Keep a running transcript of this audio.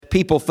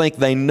people think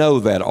they know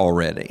that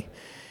already.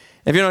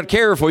 If you're not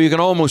careful, you can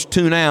almost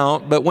tune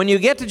out. But when you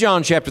get to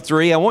John chapter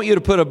 3, I want you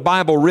to put a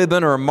Bible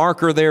ribbon or a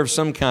marker there of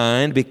some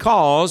kind,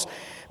 because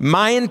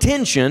my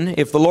intention,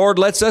 if the Lord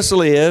lets us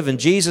live and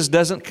Jesus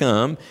doesn't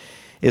come,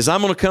 is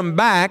I'm going to come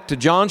back to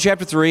John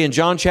chapter 3 and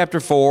John chapter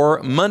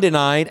 4 Monday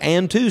night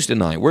and Tuesday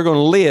night. We're going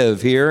to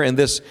live here in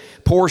this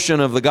portion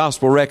of the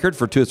gospel record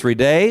for 2 or 3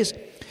 days.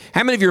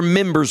 How many of you are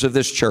members of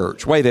this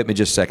church? Wave at me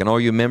just a second. All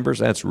you members?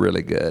 That's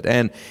really good.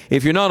 And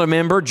if you're not a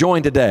member,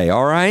 join today,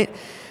 all right?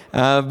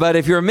 But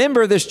if you're a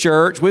member of this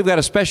church, we've got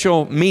a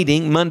special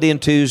meeting Monday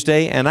and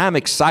Tuesday, and I'm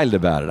excited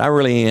about it. I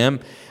really am.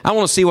 I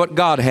want to see what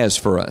God has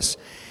for us.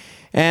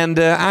 And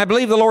I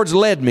believe the Lord's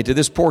led me to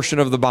this portion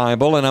of the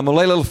Bible, and I'm going to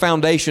lay a little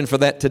foundation for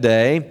that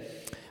today.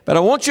 But I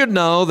want you to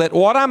know that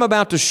what I'm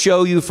about to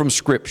show you from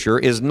Scripture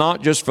is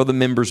not just for the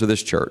members of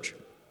this church.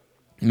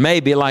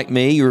 Maybe like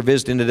me, you were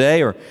visiting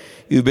today, or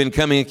you've been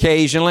coming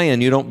occasionally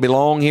and you don't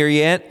belong here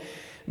yet.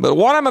 But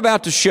what I'm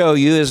about to show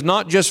you is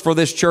not just for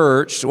this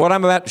church. What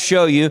I'm about to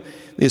show you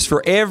is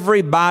for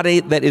everybody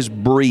that is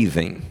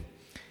breathing.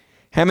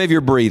 How many of you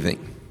are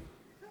breathing?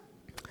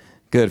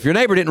 Good. If your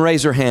neighbor didn't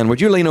raise their hand, would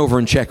you lean over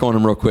and check on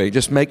them real quick?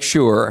 Just make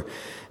sure.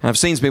 I've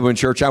seen some people in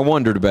church I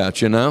wondered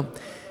about, you know.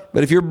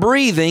 But if you're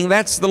breathing,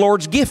 that's the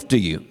Lord's gift to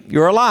you.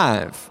 You're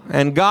alive.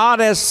 And God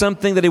has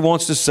something that He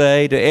wants to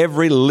say to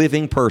every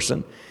living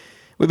person.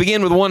 We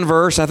begin with one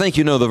verse. I think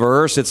you know the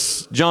verse.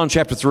 It's John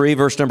chapter 3,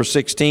 verse number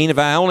 16. If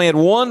I only had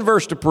one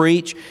verse to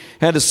preach,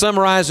 had to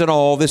summarize it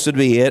all, this would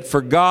be it.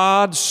 For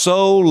God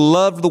so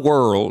loved the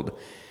world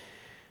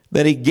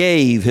that He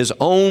gave His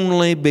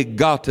only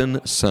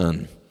begotten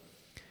Son,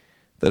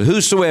 that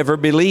whosoever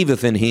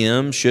believeth in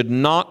Him should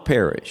not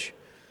perish,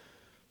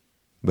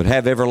 but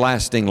have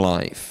everlasting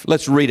life.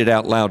 Let's read it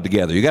out loud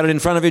together. You got it in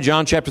front of you,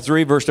 John chapter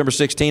 3, verse number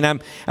 16.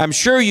 I'm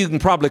sure you can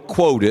probably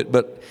quote it,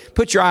 but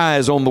put your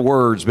eyes on the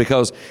words,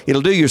 because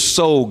it'll do your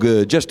soul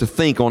good just to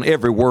think on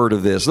every word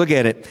of this. Look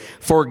at it.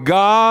 For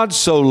God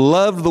so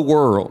loved the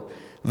world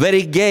that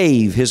He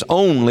gave His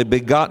only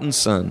begotten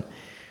Son,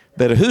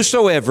 that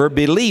whosoever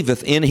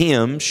believeth in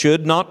Him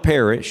should not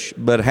perish,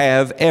 but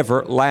have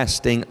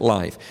everlasting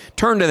life.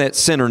 Turn to that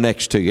sinner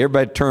next to you.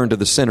 Everybody turn to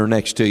the sinner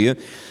next to you.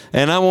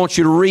 And I want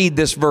you to read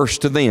this verse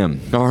to them,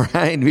 all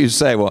right? You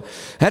say, well,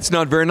 that's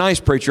not very nice,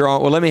 preacher.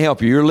 Well, let me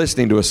help you. You're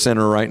listening to a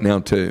sinner right now,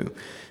 too.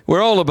 We're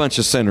all a bunch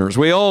of sinners.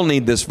 We all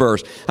need this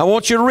verse. I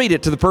want you to read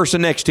it to the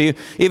person next to you.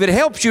 If it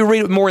helps you read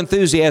it with more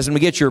enthusiasm to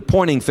get your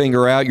pointing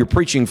finger out, your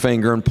preaching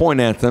finger, and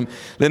point at them,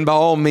 then by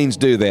all means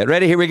do that.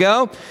 Ready? Here we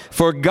go.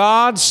 For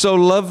God so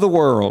loved the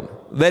world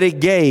that He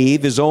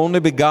gave His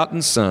only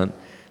begotten Son,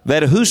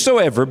 that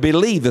whosoever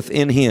believeth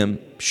in Him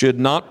should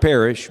not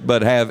perish,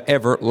 but have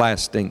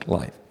everlasting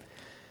life.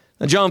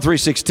 Now, John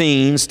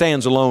 3:16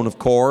 stands alone, of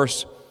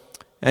course,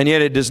 and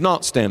yet it does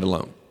not stand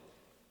alone.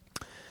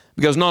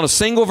 Because not a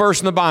single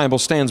verse in the Bible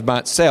stands by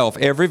itself.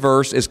 Every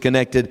verse is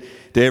connected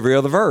to every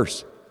other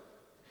verse.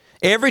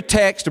 Every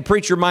text a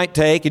preacher might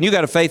take, and you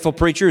got a faithful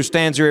preacher who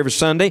stands here every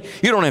Sunday.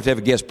 You don't have to have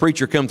a guest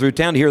preacher come through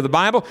town to hear the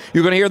Bible.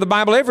 You're going to hear the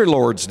Bible every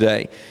Lord's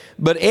Day.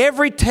 But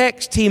every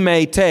text he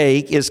may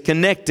take is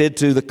connected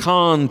to the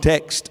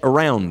context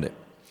around it.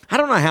 I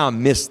don't know how I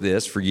missed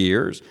this for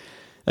years.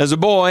 As a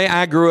boy,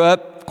 I grew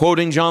up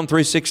quoting John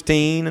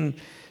 3:16 and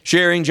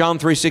sharing John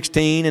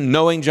 3:16 and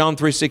knowing John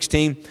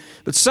 3:16.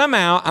 But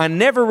somehow I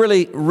never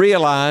really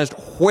realized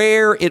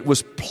where it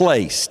was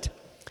placed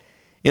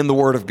in the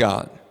Word of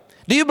God.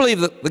 Do you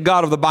believe that the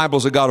God of the Bible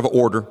is a God of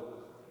order?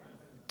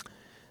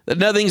 That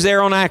nothing's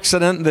there on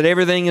accident, that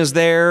everything is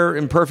there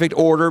in perfect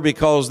order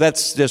because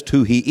that's just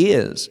who He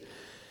is.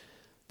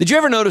 Did you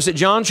ever notice that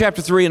John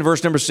chapter 3 and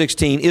verse number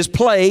 16 is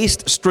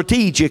placed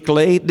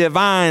strategically,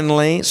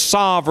 divinely,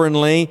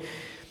 sovereignly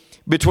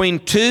between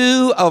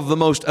two of the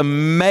most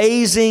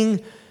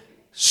amazing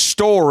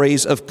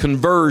stories of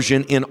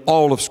conversion in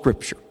all of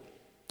Scripture?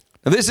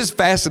 Now, this is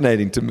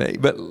fascinating to me,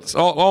 but it's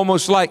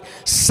almost like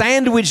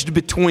sandwiched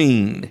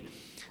between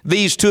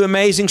these two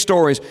amazing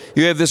stories,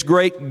 you have this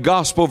great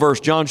gospel verse,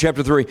 John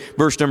chapter 3,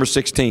 verse number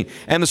 16.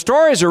 And the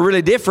stories are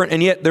really different,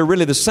 and yet they're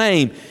really the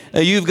same.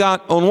 You've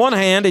got, on one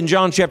hand, in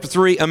John chapter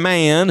 3, a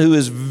man who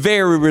is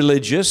very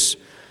religious.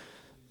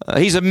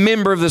 He's a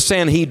member of the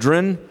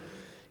Sanhedrin.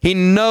 He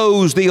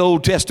knows the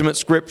Old Testament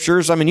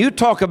Scriptures. I mean, you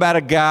talk about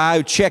a guy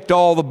who checked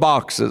all the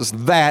boxes.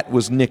 That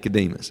was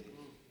Nicodemus.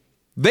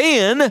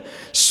 Then,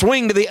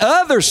 swing to the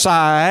other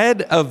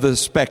side of the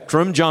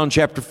spectrum, John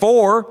chapter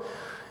 4,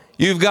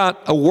 you've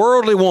got a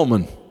worldly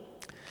woman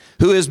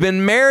who has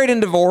been married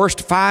and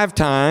divorced 5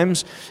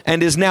 times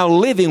and is now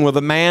living with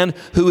a man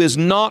who is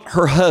not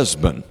her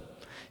husband.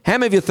 How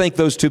many of you think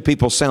those two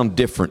people sound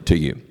different to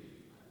you?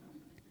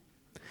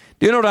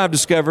 Do you know what I've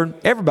discovered?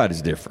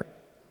 Everybody's different.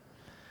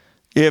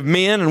 You have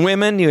men and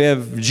women, you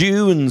have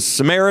Jew and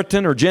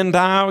Samaritan or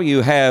Gentile,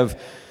 you have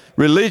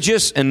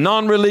religious and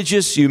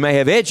non-religious, you may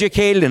have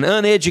educated and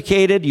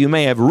uneducated, you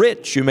may have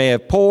rich, you may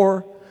have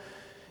poor.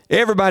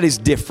 Everybody's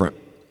different.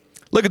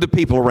 Look at the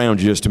people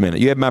around you just a minute.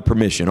 You have my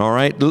permission, all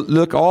right?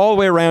 Look all the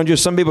way around you.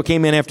 Some people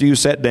came in after you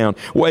sat down.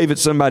 Wave at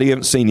somebody you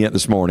haven't seen yet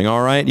this morning,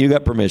 all right? You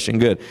got permission.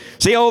 Good.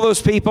 See all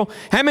those people?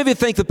 How many of you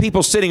think the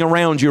people sitting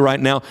around you right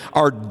now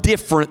are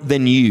different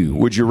than you?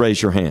 Would you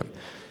raise your hand?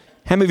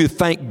 How many of you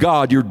thank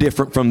God you're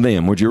different from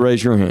them? Would you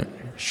raise your hand?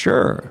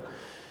 Sure.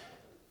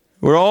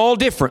 We're all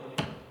different.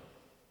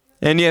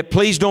 And yet,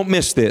 please don't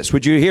miss this.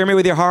 Would you hear me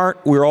with your heart?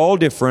 We're all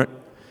different,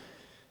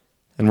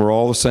 and we're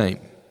all the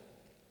same.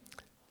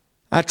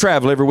 I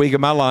travel every week of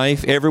my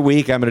life. Every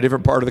week I'm in a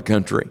different part of the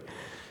country.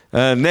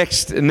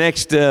 Next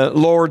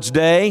Lord's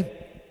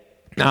Day,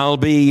 I'll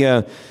be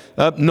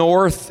up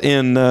north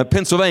in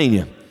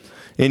Pennsylvania,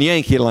 in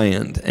Yankee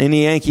land.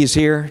 Any Yankees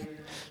here?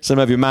 Some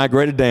of you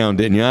migrated down,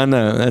 didn't you? I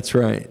know, that's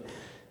right.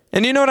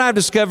 And you know what I've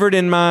discovered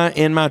in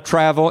my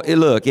travel?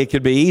 Look, it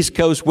could be East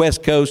Coast,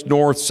 West Coast,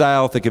 North,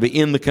 South. It could be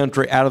in the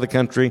country, out of the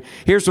country.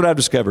 Here's what I've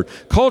discovered.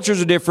 Cultures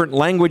are different.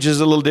 Language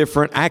is a little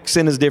different.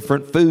 Accent is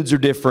different. Foods are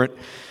different.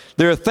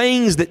 There are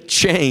things that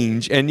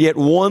change, and yet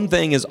one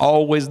thing is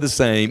always the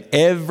same.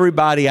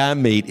 Everybody I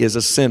meet is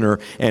a sinner,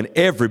 and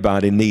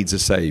everybody needs a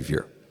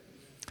Savior.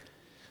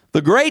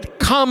 The great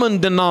common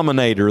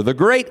denominator, the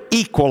great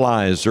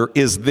equalizer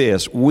is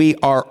this. We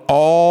are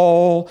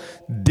all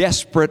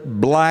desperate,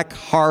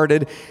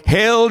 black-hearted,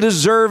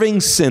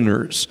 hell-deserving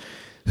sinners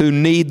who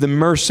need the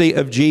mercy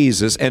of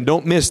Jesus. And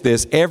don't miss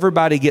this,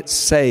 everybody gets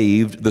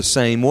saved the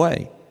same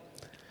way.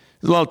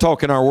 There's a lot of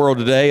talk in our world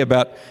today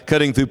about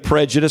cutting through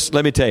prejudice.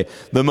 Let me tell you,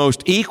 the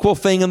most equal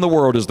thing in the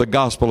world is the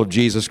gospel of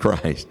Jesus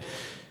Christ.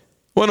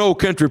 One old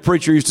country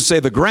preacher used to say,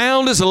 the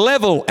ground is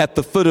level at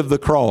the foot of the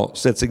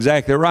cross. That's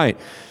exactly right.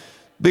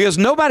 Because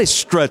nobody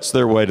struts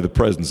their way to the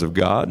presence of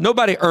God.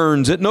 Nobody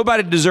earns it.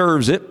 Nobody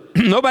deserves it.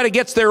 Nobody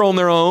gets there on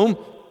their own.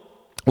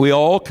 We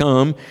all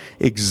come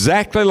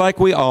exactly like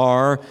we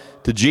are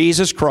to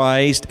Jesus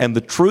Christ, and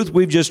the truth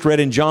we've just read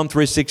in John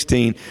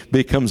 3:16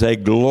 becomes a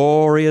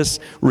glorious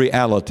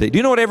reality. Do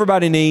you know what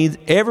everybody needs?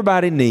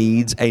 Everybody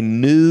needs a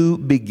new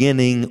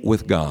beginning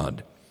with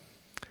God.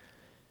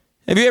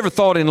 Have you ever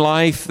thought in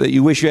life that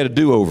you wish you had a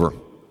do-over?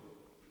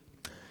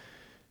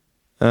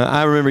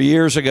 I remember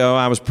years ago,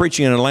 I was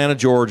preaching in Atlanta,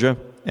 Georgia,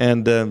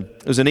 and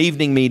it was an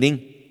evening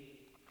meeting.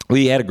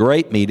 We had a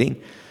great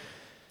meeting.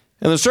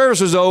 And the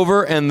service was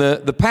over, and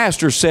the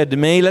pastor said to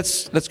me,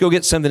 let's go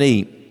get something to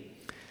eat.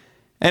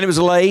 And it was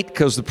late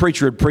because the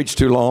preacher had preached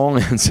too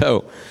long, and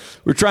so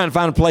we were trying to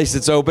find a place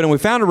that's open, and we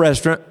found a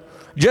restaurant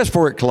just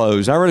before it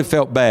closed. I really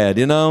felt bad,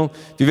 you know.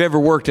 If you've ever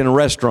worked in a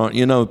restaurant,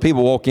 you know,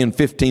 people walk in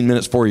 15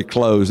 minutes before you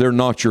close. They're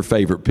not your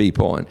favorite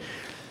people. And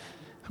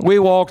we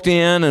walked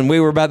in, and we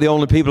were about the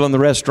only people in the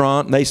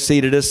restaurant, and they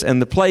seated us,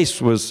 and the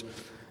place was,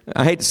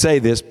 I hate to say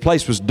this, the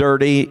place was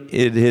dirty.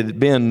 It had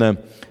been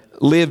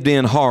lived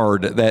in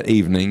hard that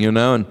evening, you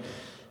know, and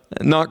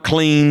not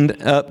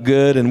cleaned up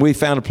good, and we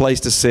found a place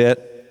to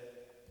sit.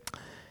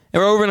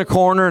 And we're over in a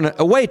corner, and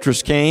a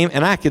waitress came,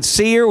 and I could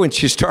see her when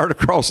she started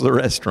across the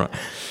restaurant.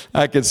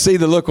 I could see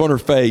the look on her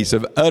face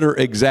of utter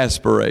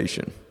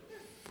exasperation.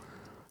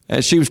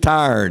 And she was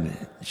tired.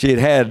 She had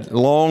had a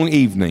long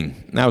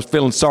evening, and I was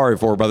feeling sorry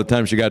for her by the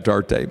time she got to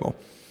our table.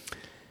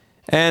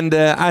 And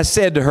I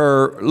said to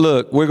her,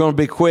 look, we're going to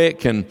be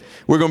quick, and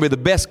we're going to be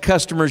the best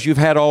customers you've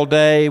had all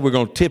day. We're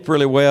going to tip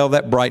really well.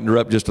 That brightened her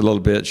up just a little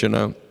bit, you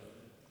know.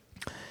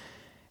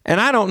 And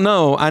I don't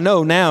know, I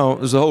know now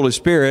is the Holy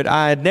Spirit.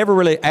 I had never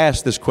really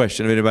asked this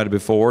question of anybody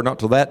before, not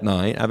till that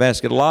night. I've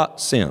asked it a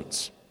lot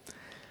since.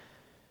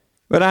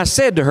 But I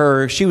said to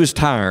her, she was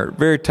tired,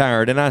 very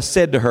tired, and I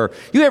said to her,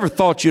 you ever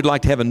thought you'd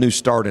like to have a new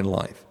start in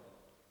life?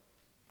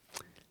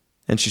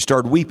 And she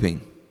started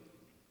weeping.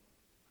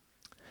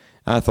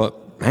 I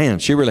thought, man,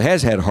 she really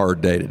has had a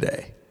hard day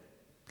today.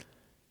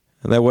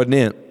 And that wasn't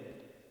it.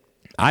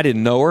 I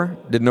didn't know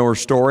her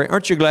story.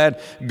 Aren't you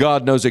glad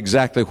God knows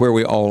exactly where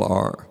we all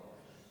are?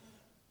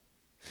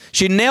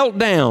 She knelt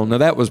down. Now,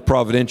 that was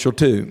providential,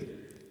 too.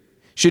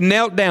 She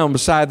knelt down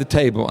beside the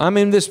table. I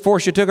mean, this before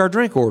she took our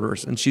drink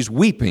orders, and she's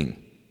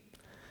weeping.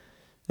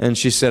 And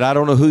she said, I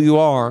don't know who you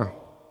are.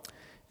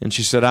 And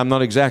she said, I'm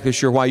not exactly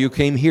sure why you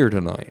came here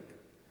tonight.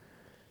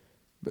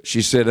 But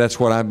she said, that's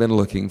what I've been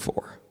looking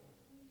for.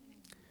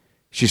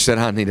 She said,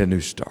 I need a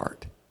new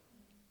start.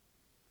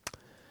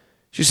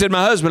 She said,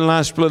 my husband and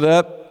I split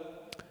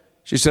up.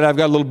 She said, I've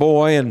got a little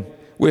boy, and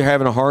we're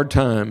having a hard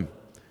time.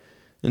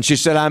 And she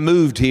said, I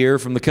moved here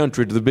from the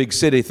country to the big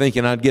city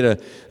thinking I'd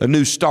get a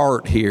new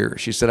start here.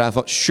 She said, I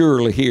thought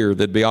surely here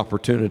there'd be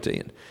opportunity.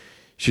 And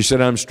she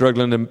said, I'm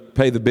struggling to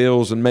pay the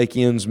bills and make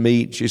ends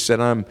meet. She said,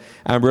 I'm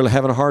really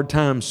having a hard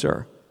time,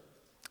 sir.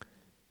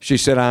 She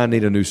said, I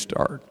need a new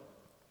start.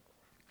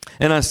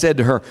 And I said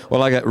to her,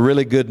 well, I got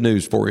really good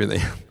news for you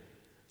then.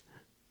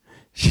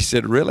 She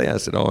said, really? I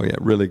said, oh yeah,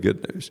 really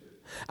good news.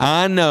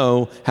 I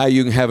know how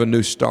you can have a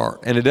new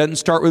start. And it doesn't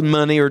start with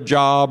money or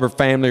job or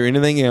family or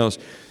anything else.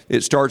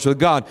 It starts with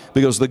God,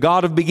 because the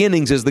God of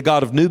beginnings is the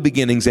God of new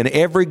beginnings, and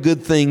every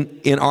good thing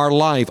in our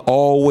life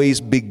always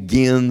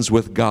begins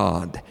with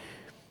God.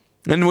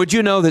 And would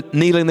you know that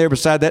kneeling there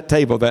beside that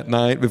table that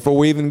night, before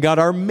we even got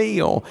our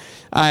meal,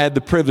 I had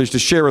the privilege to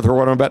share with her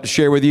what I'm about to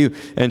share with you,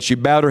 and she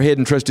bowed her head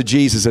and trusted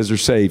Jesus as her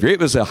Savior.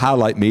 It was a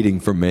highlight meeting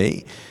for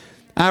me.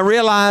 I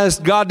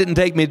realized God didn't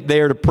take me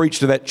there to preach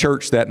to that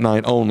church that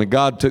night only.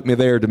 God took me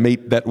there to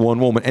meet that one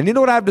woman. And you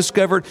know what I've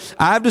discovered?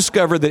 I've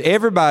discovered that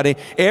everybody,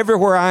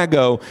 everywhere I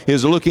go,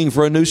 is looking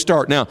for a new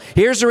start. Now,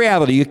 here's the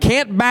reality. You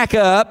can't back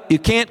up. You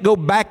can't go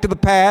back to the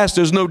past.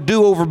 There's no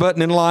do-over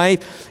button in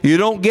life. You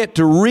don't get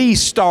to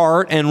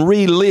restart and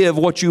relive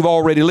what you've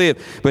already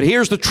lived. But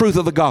here's the truth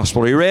of the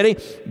gospel. Are you ready?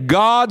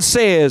 God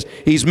says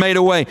He's made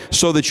a way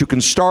so that you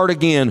can start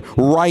again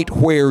right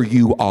where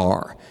you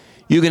are.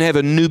 You can have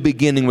a new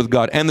beginning with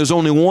God. And there's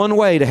only one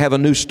way to have a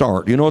new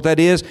start. You know what that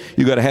is?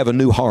 You've got to have a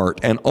new heart.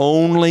 And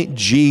only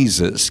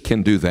Jesus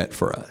can do that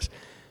for us.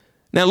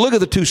 Now look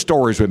at the two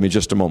stories with me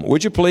just a moment,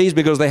 would you please?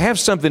 Because they have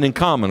something in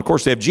common. Of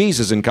course, they have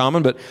Jesus in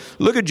common, but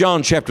look at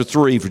John chapter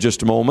 3 for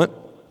just a moment.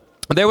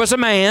 There was a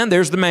man,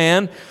 there's the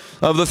man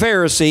of the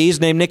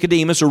Pharisees named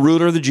Nicodemus, a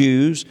ruler of the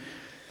Jews.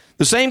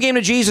 The same came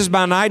to Jesus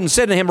by night and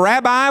said to him,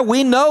 Rabbi,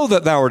 we know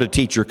that thou art a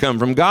teacher come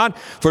from God,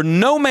 for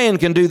no man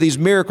can do these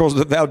miracles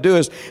that thou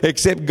doest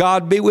except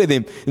God be with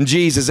him. And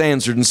Jesus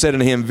answered and said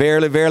unto him,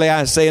 Verily, verily,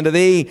 I say unto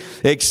thee,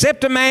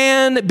 except a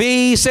man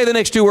be, say the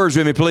next two words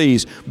with me,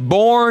 please,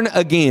 born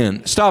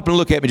again. Stop and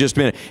look at me just a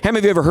minute. How many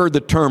of you ever heard the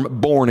term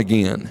born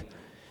again?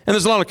 And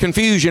there's a lot of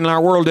confusion in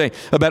our world today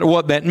about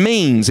what that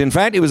means. In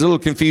fact, it was a little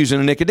confusing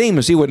to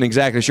Nicodemus. He wasn't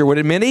exactly sure what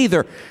it meant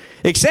either.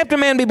 Except a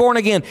man be born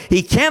again,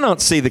 he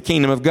cannot see the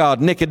kingdom of God.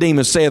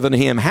 Nicodemus saith unto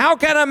him, How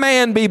can a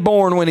man be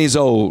born when he's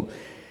old?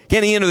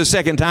 Can he enter the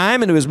second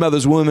time into his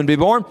mother's womb and be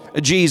born?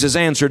 Jesus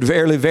answered,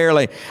 Verily,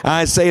 verily,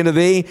 I say unto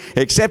thee,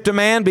 except a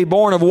man be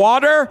born of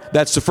water,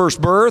 that's the first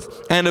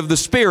birth, and of the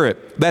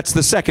Spirit, that's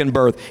the second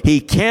birth,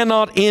 he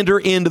cannot enter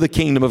into the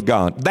kingdom of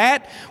God.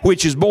 That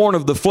which is born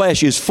of the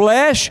flesh is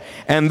flesh,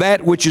 and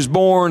that which is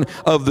born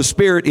of the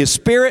Spirit is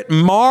spirit.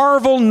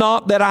 Marvel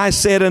not that I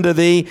said unto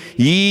thee,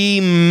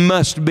 ye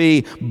must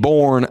be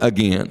born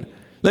again.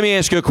 Let me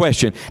ask you a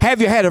question. Have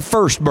you had a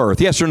first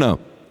birth? Yes or no?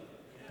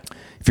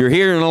 If you're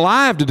here and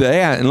alive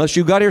today, unless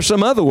you got here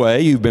some other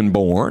way, you've been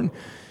born,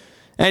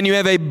 and you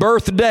have a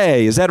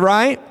birthday. Is that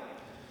right?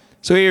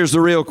 So here's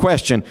the real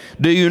question.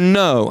 Do you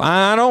know?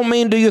 I don't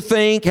mean do you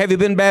think. Have you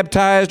been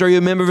baptized? Are you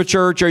a member of a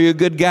church? Are you a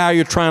good guy? Are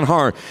you trying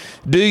hard?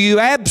 Do you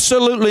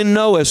absolutely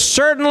know as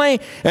certainly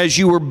as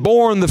you were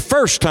born the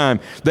first time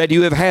that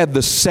you have had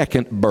the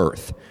second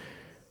birth?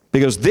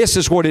 Because this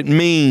is what it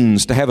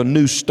means to have a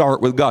new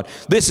start with God.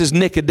 This is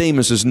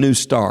Nicodemus's new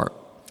start.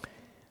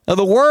 Now,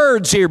 the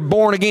words here,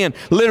 born again,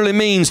 literally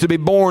means to be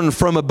born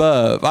from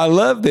above. I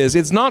love this.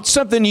 It's not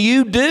something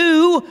you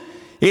do.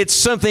 It's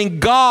something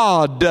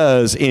God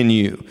does in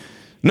you.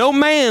 No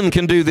man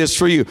can do this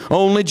for you.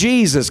 Only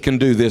Jesus can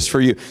do this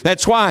for you.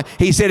 That's why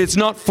He said it's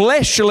not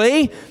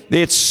fleshly,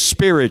 it's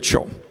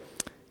spiritual.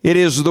 It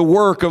is the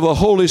work of the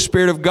Holy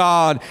Spirit of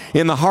God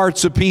in the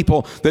hearts of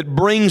people that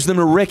brings them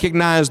to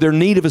recognize their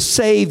need of a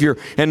Savior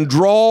and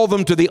draw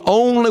them to the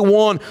only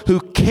one who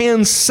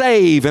can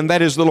save, and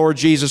that is the Lord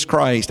Jesus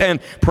Christ. And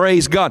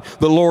praise God,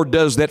 the Lord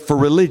does that for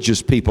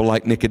religious people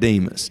like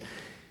Nicodemus.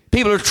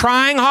 People are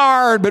trying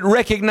hard, but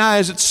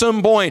recognize at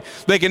some point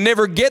they can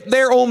never get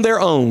there on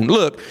their own.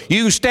 Look,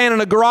 you can stand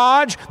in a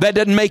garage, that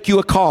doesn't make you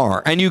a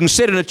car. And you can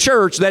sit in a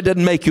church, that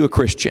doesn't make you a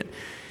Christian.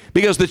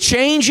 Because the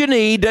change you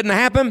need doesn't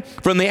happen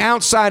from the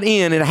outside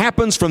in. It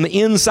happens from the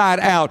inside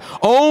out.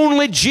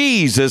 Only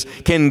Jesus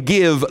can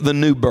give the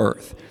new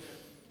birth.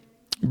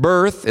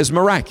 Birth is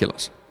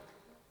miraculous.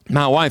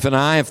 My wife and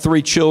I have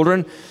 3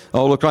 children.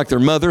 All look like their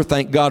mother.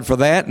 Thank God for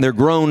that. And they're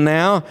grown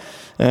now.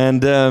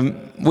 And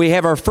we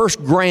have our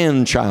first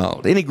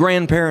grandchild. Any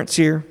grandparents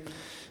here?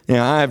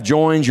 Yeah, I have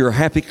joined your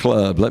happy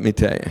club, let me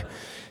tell you.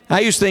 I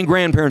used to think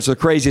grandparents are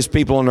the craziest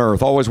people on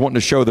earth, always wanting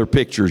to show their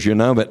pictures, you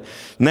know, but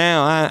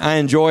now I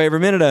enjoy every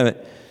minute of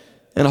it.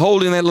 And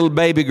holding that little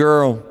baby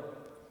girl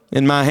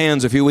in my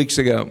hands a few weeks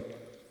ago,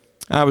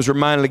 I was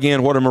reminded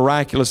again what a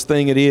miraculous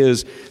thing it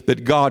is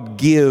that God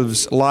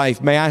gives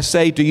life. May I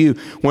say to you,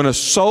 when a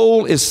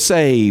soul is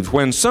saved,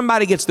 when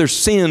somebody gets their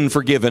sin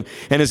forgiven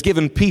and is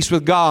given peace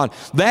with God,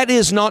 that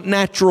is not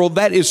natural,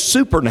 that is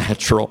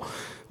supernatural.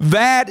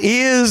 That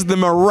is the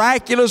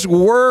miraculous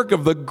work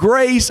of the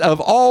grace of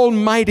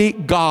Almighty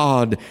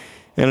God.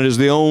 And it is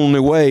the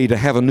only way to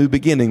have a new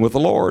beginning with the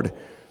Lord.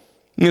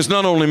 And it's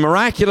not only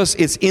miraculous,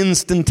 it's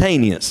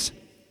instantaneous.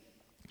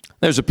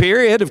 There's a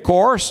period, of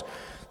course,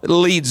 that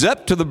leads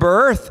up to the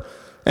birth.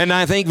 And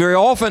I think very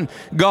often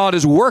God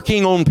is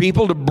working on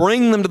people to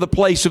bring them to the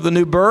place of the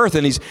new birth.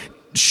 And He's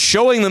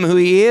showing them who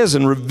He is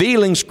and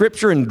revealing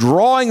Scripture and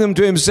drawing them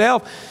to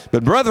Himself.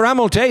 But brother, I'm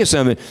going to tell you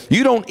something.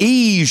 You don't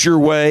ease your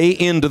way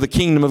into the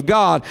kingdom of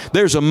God.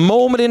 There's a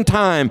moment in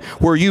time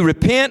where you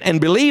repent and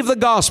believe the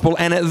gospel,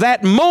 and at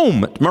that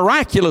moment,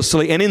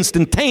 miraculously and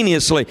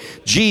instantaneously,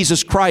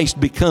 Jesus Christ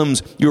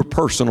becomes your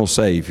personal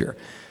Savior.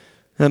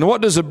 And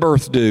what does a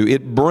birth do?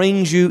 It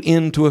brings you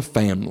into a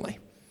family.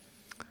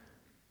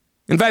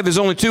 In fact, there's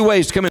only two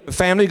ways to come into the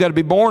family. You've got to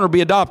be born or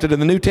be adopted.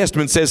 And the New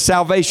Testament says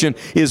salvation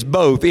is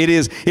both. It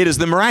is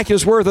the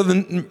miraculous work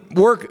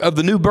of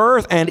the new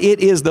birth, and it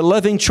is the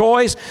loving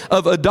choice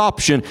of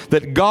adoption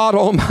that God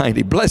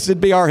Almighty, blessed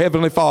be our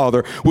Heavenly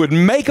Father, would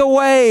make a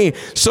way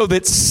so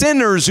that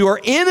sinners who are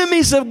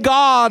enemies of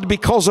God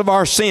because of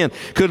our sin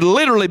could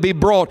literally be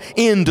brought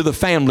into the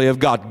family of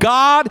God.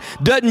 God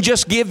doesn't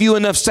just give you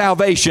enough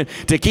salvation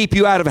to keep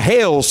you out of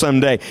hell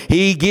someday.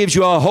 He gives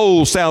you a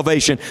whole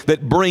salvation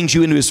that brings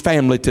you into His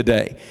family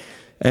today.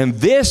 And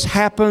this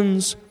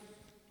happens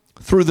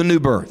through the new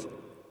birth.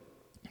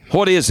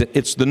 What is it?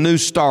 It's the new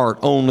start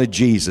only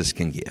Jesus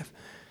can give.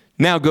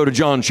 Now go to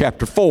John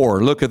chapter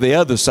 4. Look at the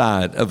other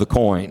side of the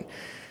coin.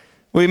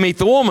 We meet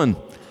the woman.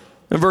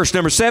 In verse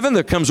number 7,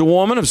 there comes a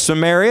woman of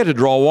Samaria to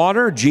draw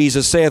water.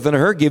 Jesus saith unto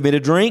her, Give me to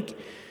drink.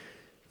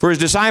 For his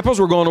disciples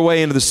were going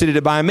away into the city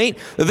to buy meat.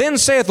 Then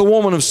saith the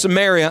woman of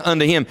Samaria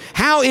unto him,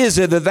 How is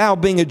it that thou,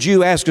 being a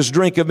Jew, askest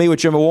drink of me,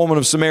 which am a woman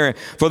of Samaria?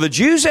 For the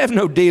Jews have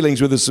no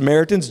dealings with the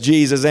Samaritans.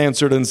 Jesus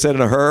answered and said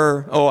unto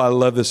her, oh, I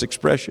love this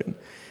expression,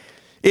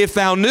 If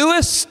thou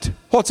knewest,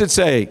 what's it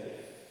say?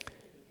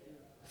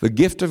 The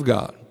gift of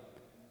God.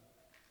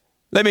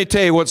 Let me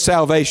tell you what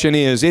salvation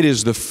is. It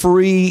is the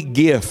free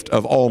gift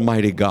of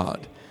Almighty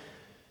God.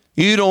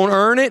 You don't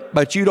earn it,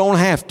 but you don't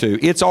have to.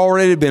 It's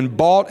already been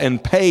bought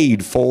and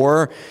paid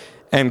for,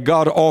 and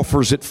God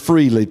offers it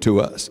freely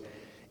to us.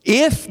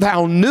 If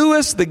thou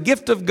knewest the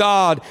gift of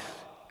God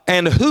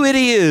and who it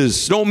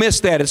is, don't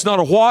miss that. It's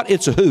not a what,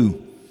 it's a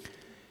who.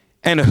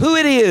 And who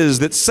it is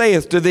that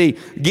saith to thee,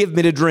 Give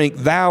me to drink,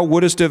 thou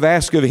wouldest have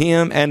asked of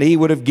him, and he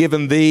would have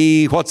given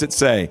thee, what's it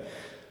say?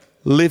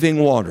 Living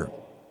water.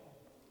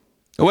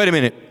 Wait a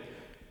minute.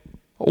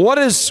 What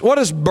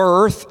does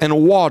birth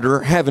and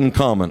water have in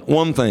common?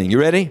 One thing. You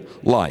ready?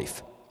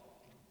 Life.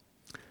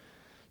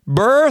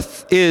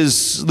 Birth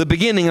is the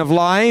beginning of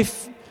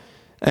life,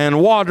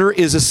 and water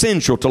is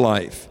essential to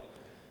life.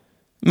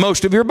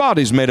 Most of your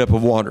body's made up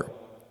of water.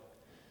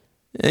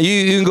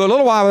 You can go a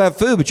little while without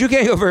food, but you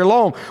can't go very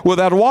long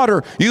without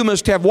water. You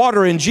must have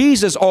water, and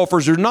Jesus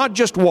offers her not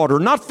just water,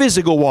 not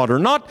physical water,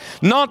 not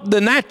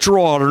the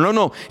natural water.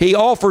 No. He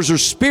offers her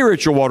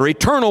spiritual water,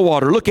 eternal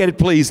water. Look at it,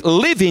 please.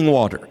 Living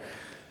water.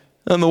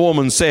 And the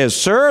woman says,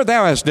 Sir,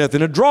 thou hast nothing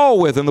to draw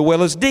with, and the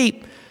well is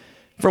deep.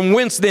 From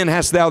whence then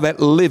hast thou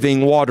that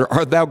living water?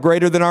 Art thou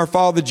greater than our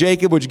father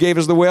Jacob, which gave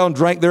us the well and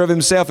drank thereof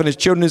himself and his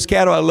children his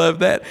cattle? I love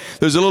that.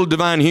 There's a little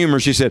divine humor.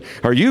 She said,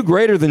 Are you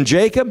greater than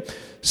Jacob?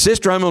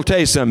 Sister, I'm going to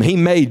tell you something. He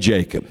made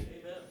Jacob.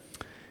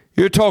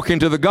 You're talking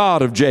to the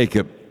God of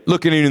Jacob,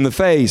 looking him in the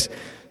face.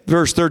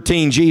 Verse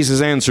 13,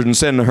 Jesus answered and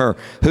said unto her,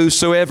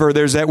 Whosoever,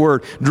 there's that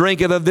word,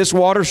 drinketh of this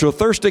water shall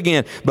thirst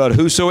again. But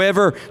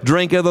whosoever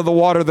drinketh of the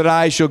water that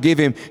I shall give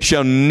him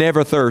shall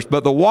never thirst.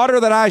 But the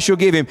water that I shall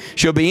give him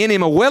shall be in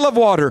him a well of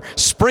water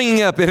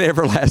springing up in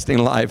everlasting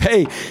life.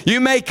 Hey, you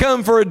may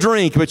come for a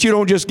drink, but you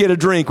don't just get a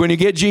drink. When you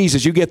get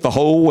Jesus, you get the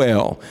whole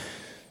well.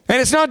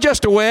 And it's not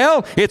just a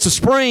well, it's a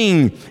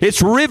spring.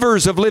 It's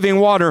rivers of living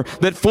water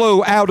that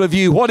flow out of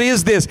you. What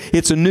is this?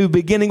 It's a new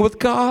beginning with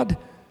God.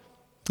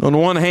 On the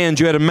one hand,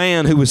 you had a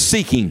man who was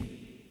seeking,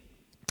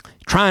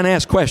 trying to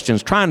ask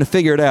questions, trying to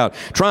figure it out,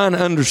 trying to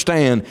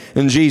understand.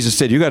 And Jesus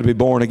said, you got to be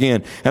born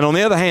again. And on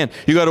the other hand,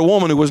 you got a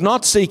woman who was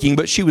not seeking,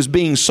 but she was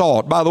being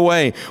sought. By the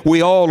way,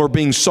 we all are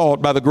being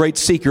sought by the great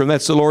seeker, and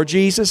that's the Lord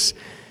Jesus.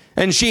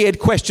 And she had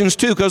questions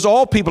too, because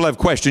all people have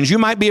questions. You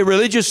might be a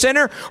religious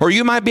sinner or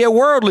you might be a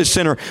worldly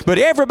sinner, but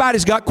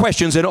everybody's got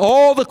questions, and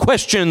all the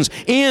questions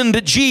end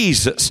at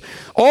Jesus.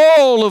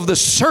 All of the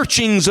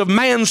searchings of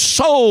man's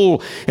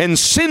soul and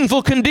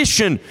sinful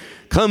condition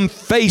come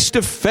face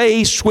to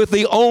face with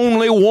the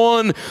only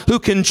one who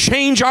can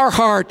change our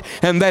heart,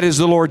 and that is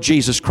the Lord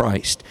Jesus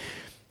Christ.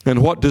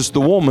 And what does the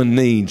woman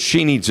need?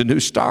 She needs a new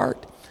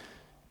start.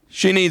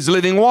 She needs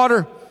living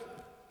water.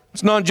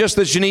 It's not just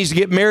that she needs to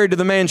get married to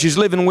the man she's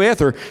living with,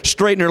 or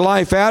straighten her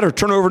life out, or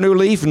turn over a new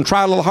leaf and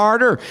try a little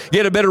harder, or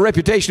get a better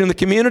reputation in the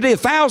community.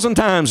 1,000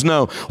 times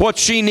no. What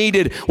she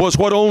needed was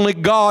what only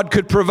God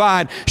could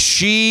provide.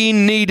 She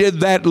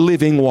needed that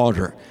living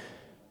water.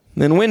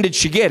 Then when did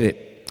she get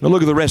it? Well,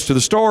 look at the rest of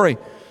the story.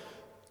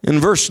 In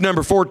verse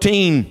number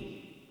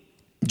 14,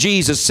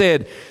 Jesus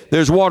said,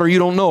 There's water you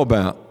don't know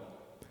about.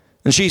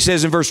 And she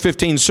says in verse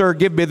 15, Sir,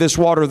 give me this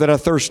water that I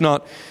thirst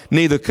not,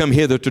 neither come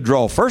hither to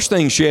draw. First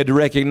thing she had to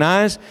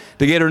recognize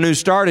to get her new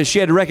start is she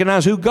had to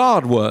recognize who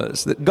God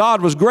was, that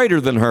God was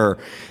greater than her,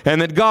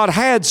 and that God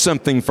had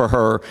something for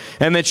her,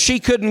 and that she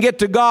couldn't get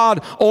to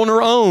God on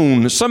her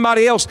own.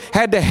 Somebody else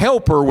had to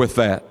help her with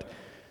that.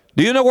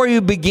 Do you know where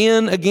you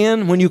begin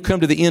again? When you come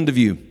to the end of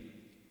you.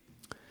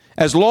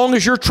 As long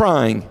as you're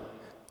trying,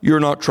 you're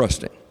not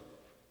trusting.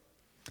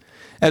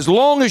 As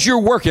long as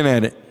you're working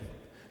at it,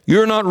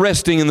 you're not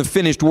resting in the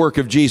finished work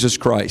of Jesus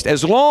Christ.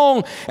 As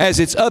long as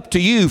it's up to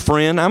you,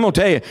 friend, I'm going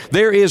to tell you,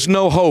 there is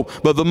no hope.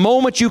 But the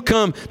moment you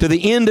come to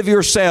the end of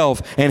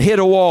yourself and hit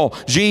a wall,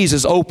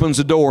 Jesus opens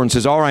the door and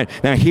says, all right,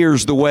 now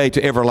here's the way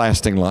to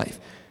everlasting life.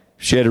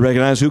 She had to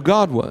recognize who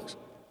God was.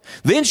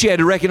 Then she had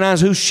to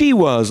recognize who she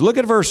was. Look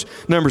at verse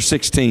number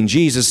 16.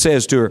 Jesus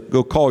says to her,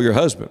 go call your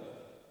husband.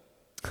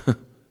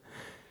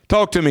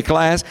 Talk to me,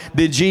 class.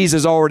 Did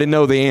Jesus already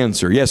know the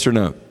answer? Yes or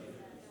no?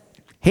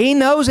 He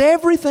knows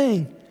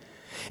everything.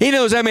 He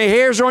knows how many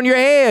hairs are on your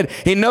head.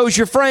 He knows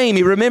your frame.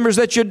 He remembers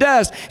that you're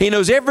dust. He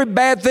knows every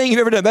bad thing you've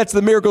ever done. That's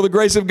the miracle of the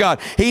grace of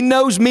God. He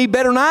knows me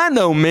better than I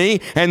know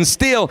me, and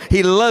still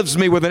He loves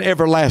me with an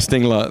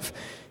everlasting love.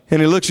 And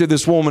He looks at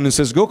this woman and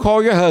says, go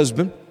call your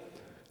husband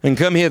and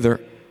come hither.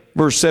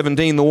 Verse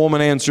 17, the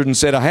woman answered and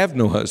said, I have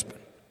no husband.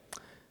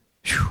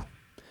 Whew.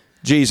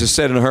 Jesus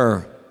said unto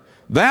her,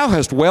 thou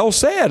hast well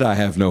said, I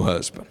have no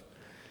husband.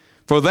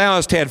 For thou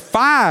hast had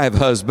 5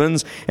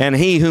 husbands, and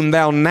he whom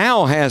thou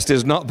now hast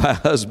is not thy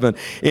husband.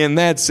 In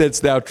that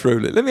saidst thou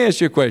truly. Let me ask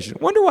you a question.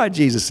 Wonder why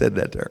Jesus said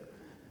that to her.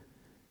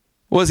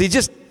 Was He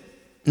just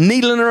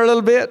needling her a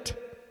little bit?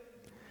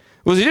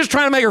 Was He just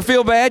trying to make her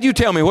feel bad? You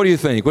tell me, what do you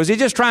think? Was He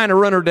just trying to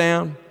run her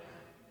down?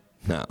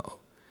 No.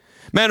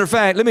 Matter of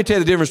fact, let me tell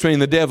you the difference between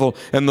the devil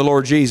and the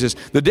Lord Jesus.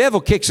 The devil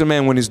kicks a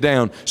man when he's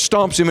down,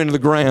 stomps him into the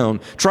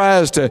ground,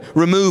 tries to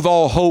remove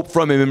all hope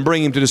from him and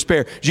bring him to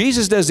despair.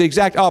 Jesus does the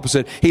exact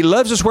opposite. He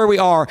loves us where we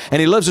are,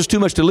 and He loves us too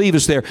much to leave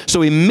us there.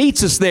 So He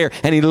meets us there,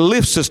 and He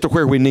lifts us to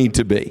where we need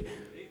to be.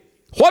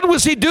 What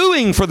was He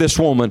doing for this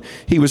woman?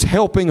 He was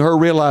helping her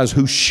realize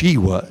who she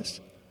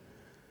was.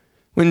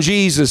 When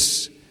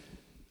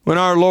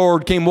our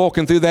Lord came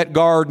walking through that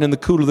garden in the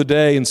cool of the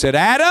day and said,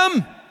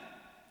 Adam,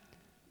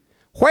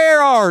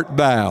 where art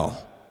thou?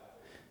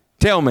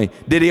 Tell me,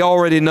 did He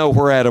already know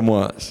where Adam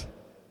was?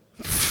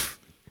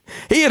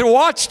 He had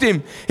watched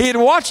him. He had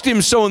watched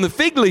him sewing the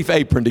fig leaf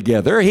apron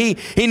together. He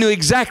knew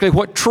exactly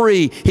what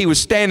tree he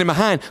was standing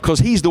behind because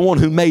He's the one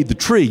who made the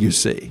tree, you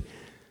see.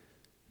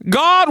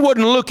 God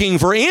wasn't looking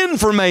for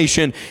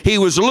information. He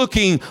was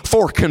looking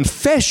for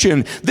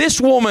confession.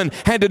 This woman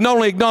had to not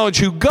only acknowledge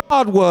who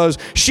God was,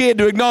 she had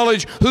to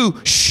acknowledge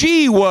who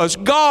she was.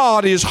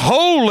 God is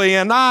holy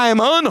and I am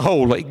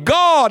unholy.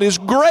 God is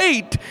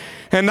great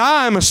and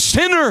I am a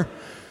sinner.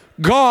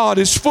 God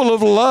is full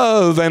of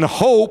love and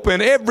hope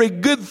and every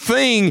good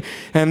thing,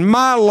 and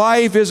my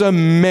life is a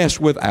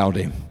mess without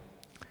Him.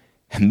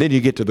 And then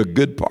you get to the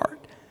good part.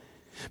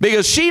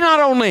 Because she not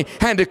only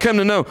had to come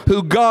to know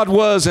who God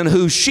was and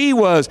who she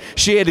was,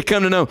 she had to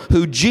come to know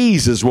who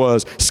Jesus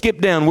was.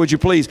 Skip down, would you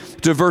please,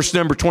 to verse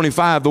number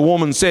 25. The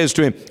woman says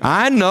to Him,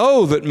 I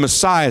know that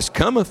Messiah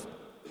cometh,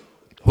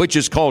 which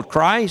is called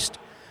Christ.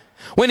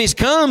 When He's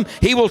come,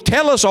 He will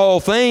tell us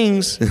all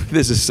things.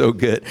 This is so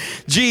good.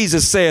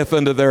 Jesus saith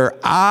unto her,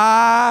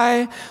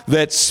 I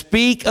that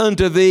speak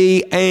unto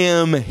thee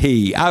am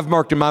He. I've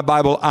marked in my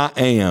Bible, I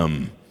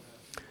am.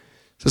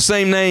 It's the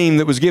same name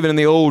that was given in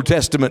the Old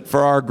Testament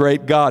for our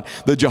great God.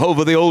 The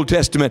Jehovah of the Old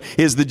Testament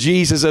is the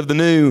Jesus of the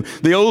New.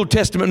 The Old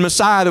Testament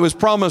Messiah that was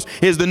promised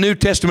is the New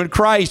Testament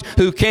Christ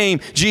who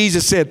came.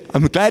 Jesus said,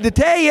 I'm glad to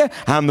tell you,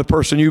 I'm the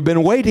person you've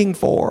been waiting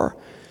for.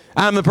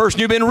 I'm the person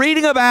you've been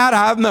reading about.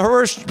 I'm the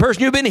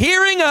person you've been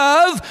hearing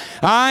of.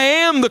 I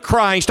am the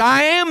Christ.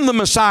 I am the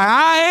Messiah.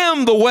 I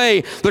am the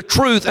way, the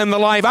truth, and the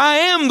life. I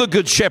am the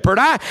good shepherd.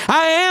 I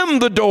am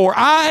the door.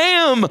 I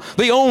am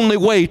the only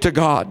way to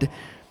God.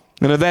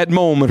 And at that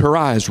moment, her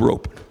eyes were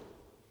open.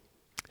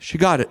 She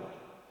got it.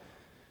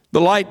 The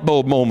light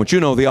bulb moment,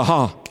 you know, the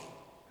aha.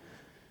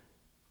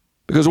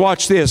 Because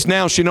watch this.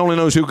 Now she not only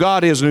knows who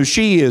God is and who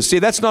she is. See,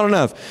 that's not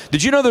enough.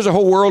 Did you know there's a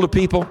whole world of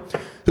people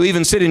who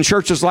even sit in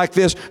churches like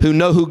this who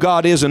know who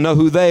God is and know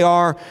who they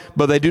are,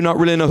 but they do not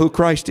really know who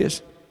Christ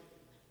is?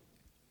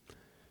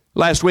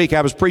 Last week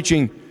I was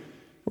preaching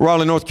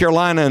Raleigh, North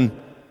Carolina, and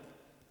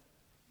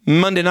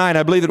Monday night,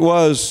 I believe it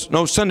was,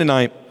 no, Sunday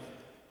night,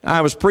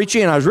 I was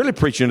preaching, and I was really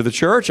preaching to the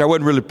church. I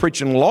wasn't really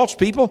preaching to lost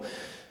people.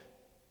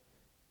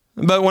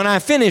 But when I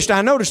finished,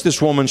 I noticed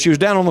this woman. She was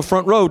down on the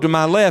front row to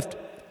my left.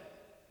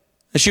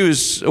 She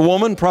was a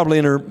woman, probably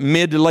in her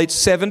mid to late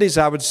 70s,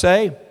 I would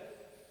say.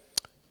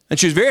 And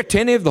she was very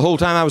attentive the whole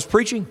time I was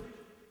preaching.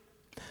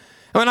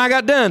 And when I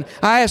got done,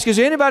 I asked, is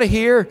there anybody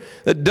here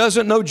that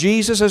doesn't know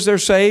Jesus as their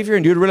Savior,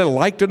 and you'd really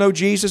like to know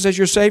Jesus as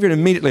your Savior? And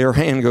immediately her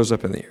hand goes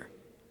up in the air.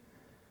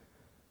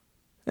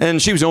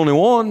 And she was the only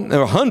one. There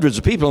were hundreds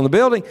of people in the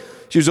building.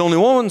 She was the only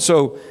one.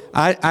 So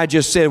I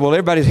just said, well,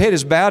 everybody's head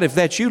is bowed. If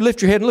that's you,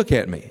 lift your head and look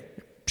at me.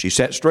 She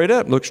sat straight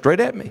up, looked straight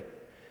at me.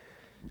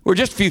 We're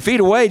just a few feet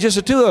away, just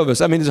the two of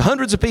us. I mean, there's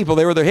hundreds of people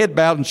there with their head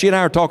bowed, and she and I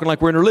are talking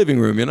like we're in her living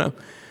room, you know.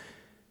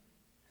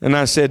 And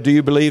I said, do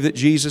you believe that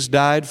Jesus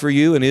died for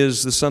you and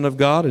is the Son of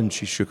God? And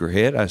she shook her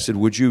head. I said,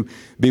 would you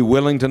be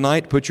willing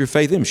tonight to put your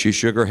faith in him? She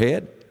shook her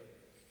head.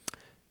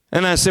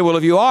 And I said, well,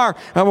 if you are,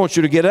 I want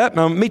you to get up.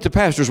 Now, meet the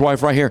pastor's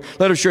wife right here.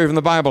 Let her show you from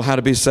the Bible how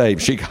to be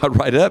saved. She got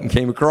right up and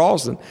came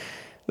across, and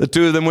the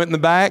two of them went in the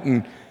back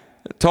and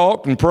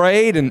talked and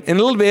prayed. And in a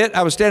little bit,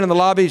 I was standing in the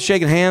lobby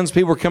shaking hands.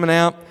 People were coming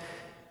out.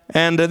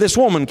 And this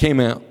woman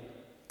came out.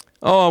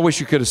 Oh, I wish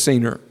you could have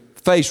seen her.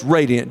 Face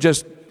radiant,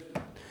 just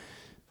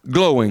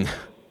glowing.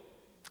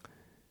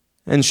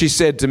 And she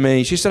said to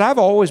me, she said, I've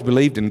always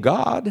believed in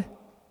God.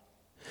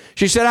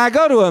 She said, I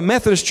go to a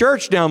Methodist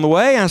church down the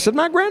way. I said,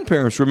 my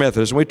grandparents were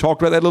Methodists, and we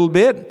talked about that a little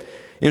bit.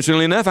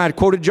 Interestingly enough, I had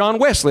quoted John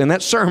Wesley in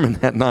that sermon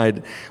that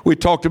night. We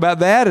talked about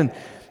that,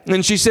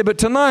 and she said, but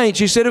tonight,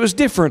 she said it was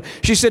different.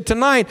 She said,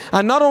 tonight,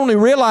 I not only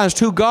realized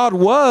who God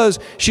was,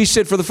 she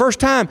said, for the first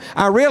time,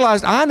 I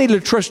realized I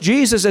needed to trust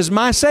Jesus as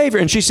my Savior.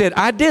 And she said,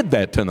 I did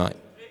that tonight.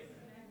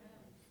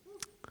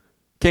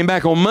 Came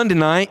back on Monday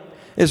night.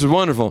 This was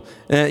wonderful.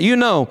 You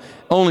know,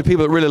 only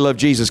people that really love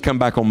Jesus come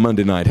back on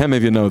Monday night. How many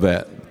of you know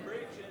that?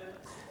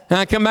 And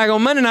I come back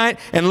on Monday night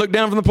and look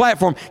down from the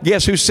platform.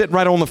 Guess who's sitting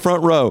right on the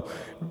front row?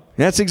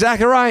 That's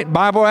exactly right.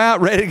 Bible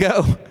out, ready to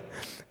go.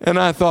 And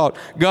I thought,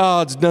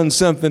 God's done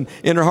something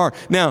in her heart.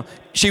 Now,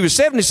 she was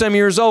 70-some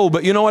years old,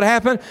 but you know what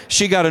happened?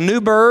 She got a new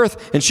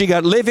birth, and she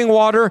got living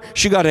water.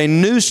 She got a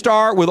new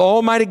start with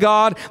Almighty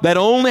God. That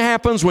only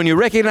happens when you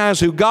recognize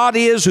who God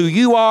is, who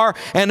you are,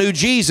 and who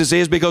Jesus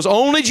is, because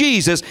only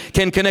Jesus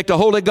can connect a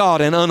holy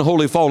God and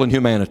unholy fallen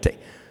humanity.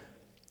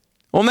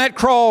 On that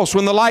cross,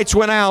 when the lights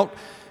went out,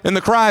 and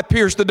the cry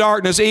pierced the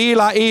darkness,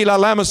 Eli, Eli,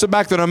 lama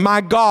sabachthani,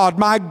 my God,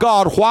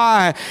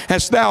 why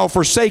hast thou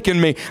forsaken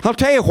me? I'll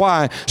tell you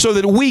why, so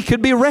that we could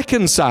be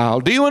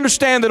reconciled. Do you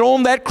understand that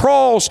on that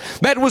cross,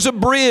 that was a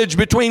bridge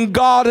between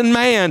God and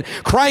man?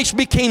 Christ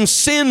became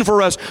sin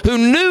for us who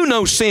knew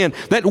no sin,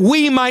 that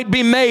we might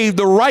be made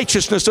the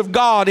righteousness of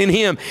God in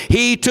Him.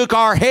 He took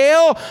our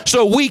hell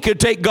so we could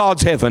take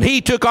God's heaven.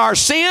 He took our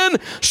sin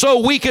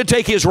so we could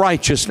take His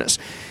righteousness.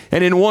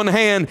 And in one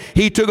hand,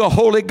 He took a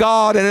holy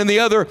God, and in the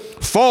other,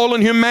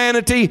 fallen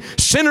humanity,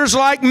 sinners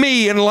like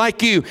me and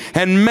like you,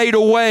 and made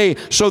a way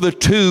so the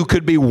two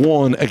could be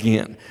one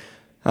again.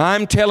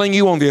 I'm telling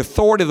you on the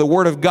authority of the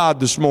Word of God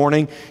this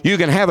morning, you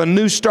can have a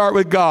new start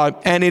with God,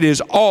 and it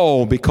is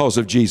all because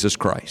of Jesus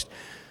Christ.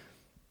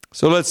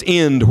 So let's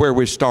end where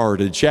we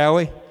started, shall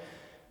we?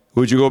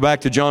 Would you go back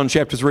to John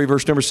chapter 3,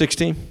 verse number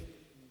 16?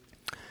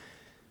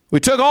 We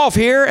took off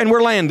here and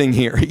we're landing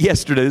here.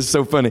 Yesterday, this is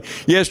so funny.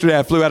 Yesterday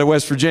I flew out of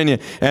West Virginia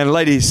and a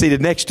lady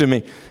seated next to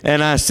me.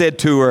 And I said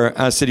to her,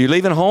 I said, you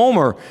leaving home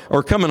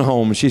or coming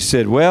home? And she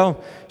said,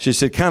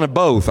 kind of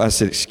both. I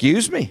said,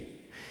 excuse me?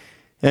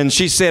 And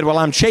she said, well,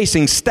 I'm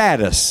chasing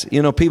status.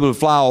 You know, people who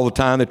fly all the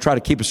time, they try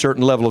to keep a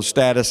certain level of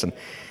status. And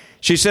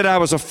she said, I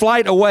was a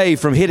flight away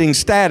from hitting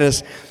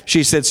status.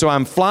 She said, so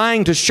I'm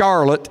flying to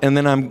Charlotte, and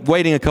then I'm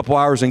waiting a couple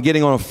hours and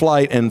getting on a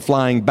flight and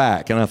flying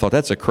back. And I thought,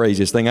 that's the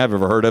craziest thing I've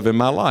ever heard of in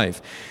my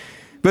life.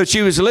 But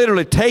she was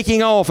literally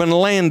taking off and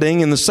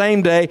landing in the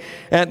same day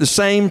at the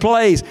same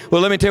place.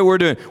 Well, let me tell you what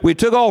we're doing. We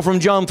took off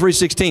from John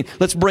 3:16.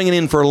 Let's bring it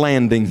in for a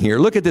landing here.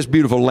 Look at this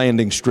beautiful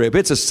landing strip.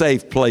 It's a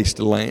safe place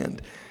to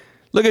land.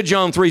 Look at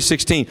John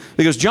 3:16,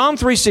 because John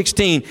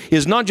 3:16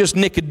 is not just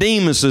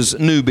Nicodemus's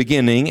new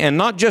beginning and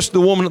not just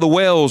the woman at the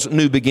well's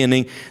new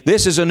beginning.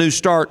 This is a new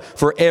start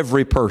for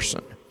every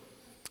person.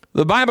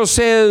 The Bible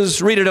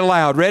says, read it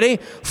aloud, ready?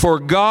 For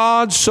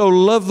God so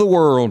loved the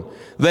world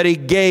that He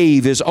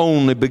gave His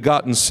only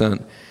begotten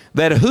Son,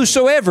 that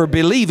whosoever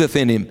believeth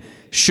in Him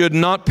should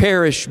not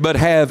perish but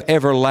have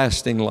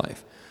everlasting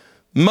life.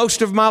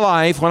 Most of my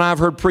life, when I've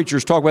heard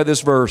preachers talk about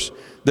this verse,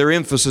 their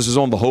emphasis is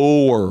on the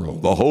whole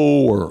world, the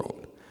whole world.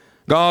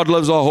 God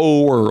loves the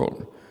whole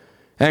world.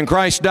 And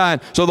Christ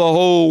died so the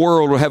whole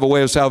world will have a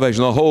way of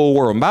salvation, the whole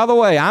world. And by the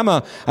way, I'm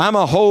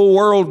a whole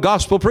world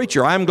gospel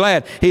preacher. I'm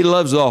glad He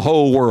loves the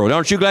whole world.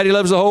 Aren't you glad He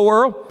loves the whole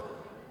world?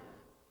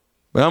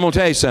 But I'm going to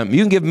tell you something.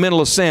 You can give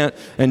mental assent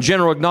and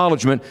general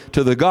acknowledgement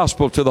to the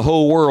gospel, to the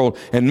whole world,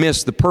 and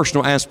miss the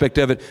personal aspect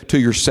of it to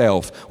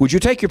yourself. Would you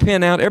take your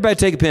pen out? Everybody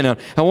take a pen out.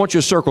 I want you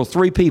to circle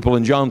 3 people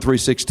in John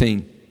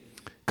 3:16,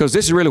 because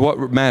this is really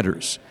what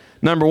matters.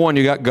 Number 1,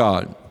 you got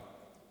God.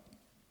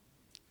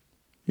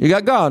 You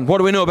got God. What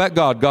do we know about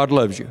God? God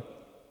loves you.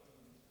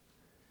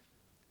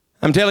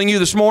 I'm telling you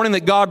this morning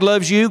that God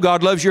loves you.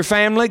 God loves your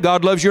family.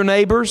 God loves your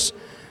neighbors.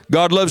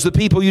 God loves the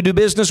people you do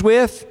business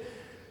with.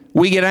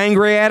 We get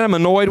angry at them,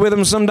 annoyed with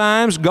them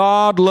sometimes.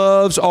 God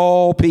loves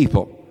all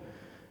people.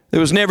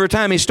 There was never a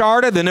time He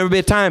started. There'll never be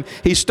a time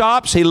He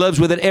stops. He loves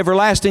with an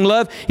everlasting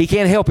love. He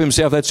can't help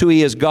Himself. That's who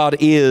He is. God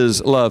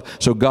is love.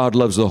 So God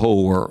loves the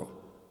whole world.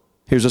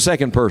 Here's a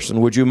second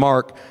person. Would you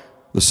mark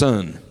the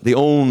Son, the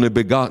only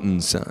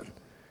begotten Son?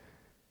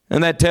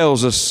 And that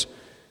tells us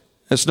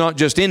it's not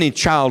just any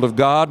child of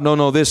God.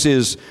 No, this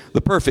is the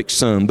perfect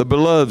Son, the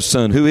beloved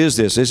Son. Who is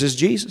this? This is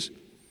Jesus.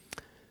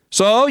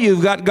 So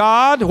you've got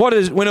God. What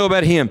do we know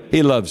about Him?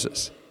 He loves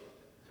us.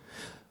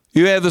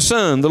 You have the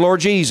Son, the Lord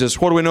Jesus.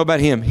 What do we know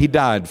about Him? He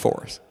died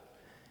for us.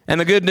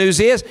 And the good news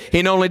is,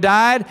 He not only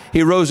died,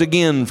 He rose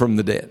again from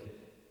the dead.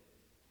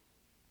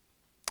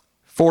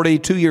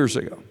 42 years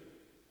ago,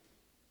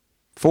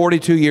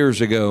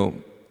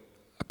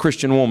 a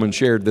Christian woman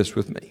shared this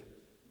with me.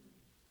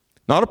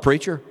 Not a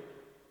preacher.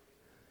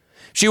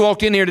 She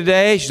walked in here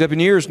today. She's up in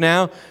years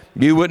now.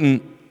 You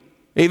wouldn't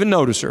even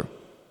notice her.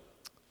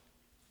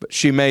 But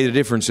she made a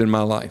difference in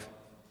my life.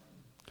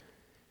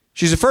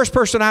 She's the first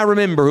person I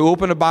remember who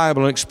opened a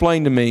Bible and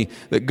explained to me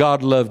that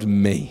God loved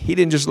me. He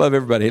didn't just love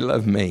everybody. He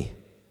loved me.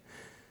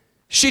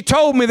 She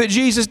told me that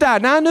Jesus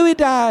died. Now, I knew He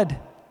died.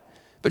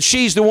 But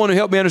she's the one who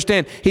helped me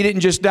understand He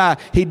didn't just die.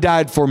 He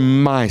died for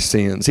my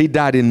sins. He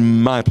died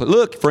in my place.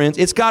 Look, friends,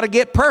 it's got to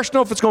get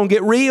personal if it's going to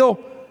get real.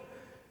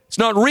 It's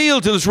not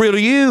real till it's real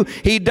to you.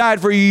 He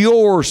died for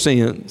your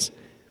sins.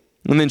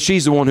 And then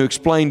she's the one who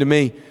explained to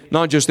me,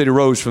 not just that He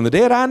rose from the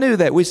dead. I knew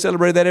that. We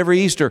celebrate that every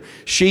Easter.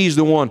 She's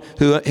the one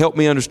who helped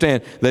me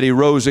understand that He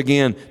rose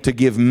again to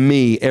give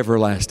me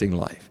everlasting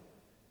life.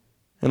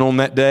 And on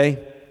that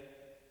day,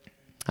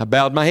 I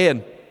bowed my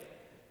head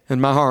and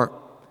my heart.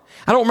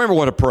 I don't remember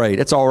what I prayed.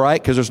 It's all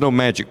right because there's no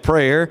magic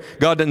prayer.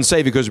 God doesn't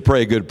save you because you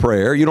pray a good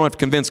prayer. You don't have to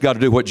convince God to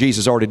do what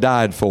Jesus already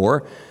died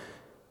for.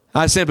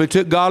 I simply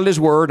took God at His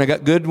word, and I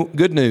got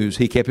good news.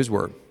 He kept His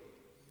word.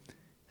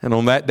 And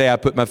on that day, I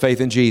put my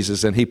faith in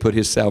Jesus, and He put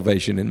His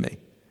salvation in me.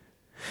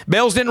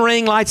 Bells didn't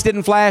ring, lights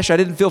didn't flash. I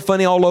didn't feel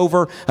funny all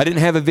over. I didn't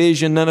have a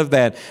vision, none of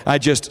that. I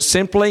just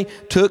simply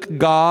took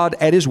God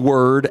at His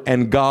word,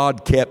 and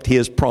God kept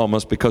His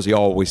promise because He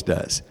always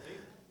does.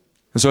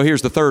 And so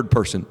here's the third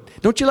person.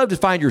 Don't you love to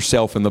find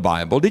yourself in the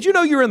Bible? Did you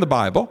know you're in the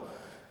Bible?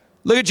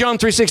 Look at John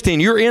 3:16.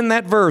 You're in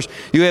that verse.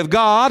 You have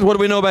God. What do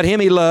we know about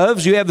Him? He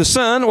loves. You have the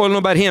Son. What do we know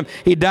about Him?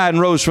 He died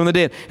and rose from the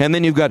dead. And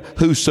then you've got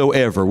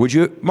whosoever. Would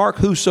you mark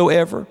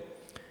whosoever?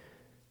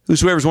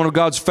 Whosoever is one of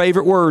God's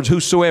favorite words.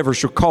 Whosoever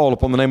shall call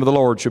upon the name of the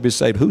Lord shall be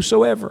saved.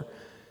 Whosoever.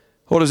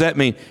 What does that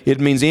mean? It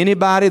means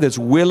anybody that's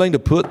willing to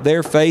put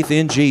their faith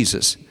in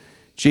Jesus.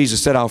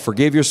 Jesus said, I'll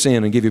forgive your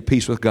sin and give you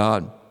peace with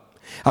God.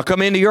 I'll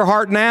come into your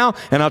heart now,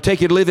 and I'll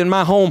take you to live in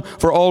my home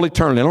for all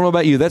eternity. I don't know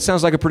about you. That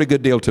sounds like a pretty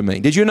good deal to me.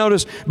 Did you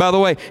notice, by the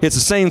way, it's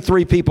the same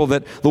three people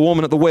that the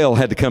woman at the well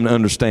had to come to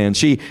understand.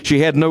 She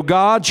had no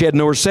God, she had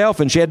no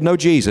herself, and she had no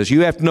Jesus.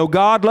 You have to know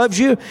God loves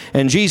you,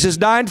 and Jesus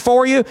died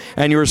for you,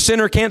 and you're a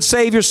sinner, can't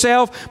save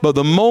yourself. But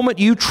the moment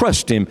you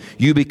trust Him,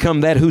 you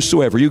become that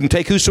whosoever. You can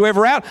take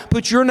whosoever out,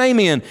 put your name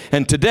in,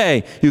 and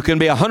today you can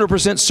be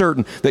 100%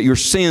 certain that your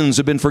sins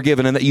have been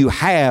forgiven and that you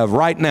have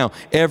right now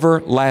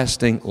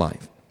everlasting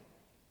life.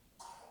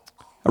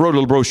 I wrote a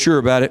little brochure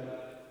about it.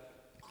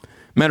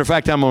 Matter of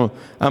fact, I'm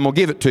gonna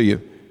give it to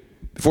you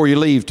before you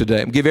leave today.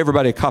 I'm gonna give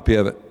everybody a copy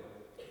of it.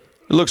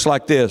 It looks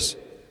like this.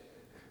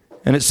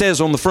 And it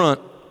says on the front,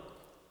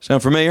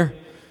 sound familiar?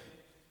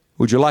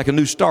 Would you like a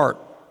new start?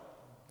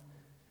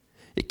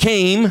 It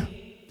came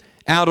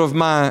out of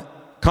my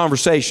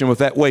conversation with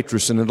that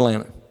waitress in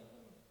Atlanta.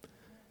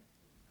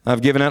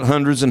 I've given out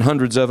hundreds and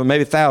hundreds of them,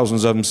 maybe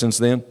thousands of them since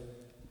then.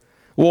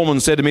 A woman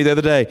said to me the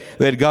other day,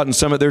 they had gotten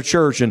some at their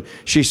church, and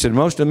she said,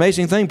 most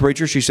amazing thing,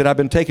 preacher, she said, I've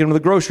been taking them to the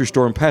grocery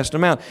store and passing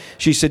them out.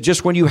 She said,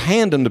 just when you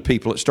hand them to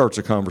people, it starts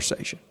a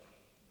conversation.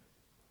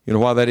 You know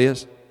why that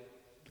is?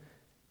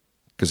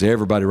 Because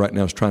everybody right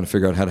now is trying to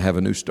figure out how to have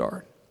a new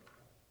start.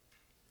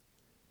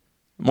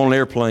 I'm on an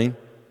airplane.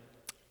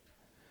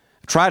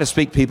 I try to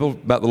speak to people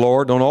about the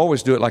Lord. Don't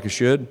always do it like I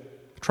should.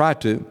 I try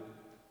to.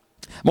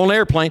 I'm on an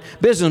airplane.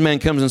 A businessman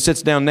comes and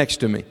sits down next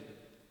to me.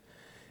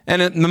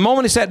 And the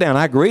moment he sat down,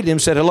 I greeted him,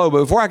 said hello,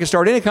 but before I could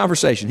start any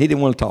conversation, he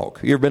didn't want to talk.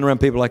 You ever been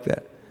around people like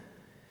that?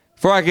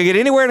 Before I could get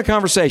anywhere in a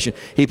conversation,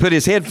 he put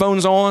his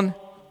headphones on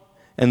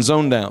and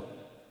zoned out.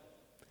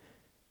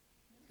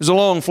 It was a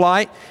long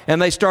flight,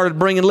 and they started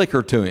bringing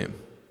liquor to him.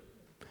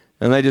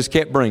 And they just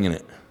kept bringing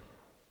it.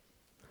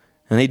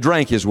 And he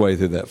drank his way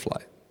through that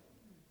flight.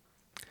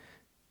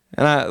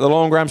 And the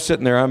longer I'm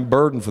sitting there, I'm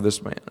burdened for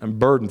this man. I'm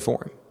burdened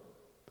for him.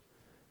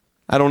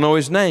 I don't know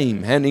his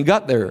name. Hadn't he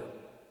got there?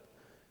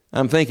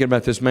 I'm thinking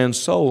about this man's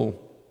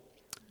soul.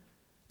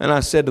 And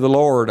I said to the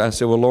Lord, I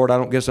said, well, Lord, I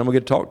don't guess I'm going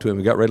to get to talk to him.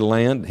 He got ready to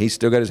land. He's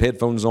still got his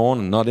headphones on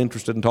and not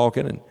interested in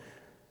talking.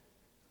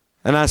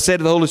 And I said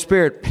to the Holy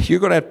Spirit, you're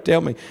going to have to tell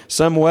me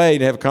some way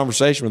to have a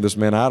conversation with this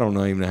man. I don't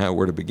even know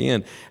where to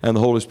begin. And the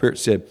Holy Spirit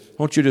said, why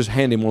don't you just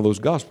hand him one of those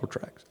gospel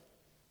tracts?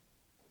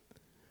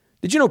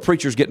 Did you know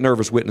preachers get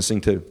nervous witnessing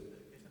too?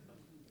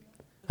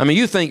 I mean,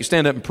 you think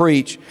stand up and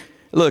preach.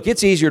 Look,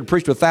 it's easier to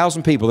preach to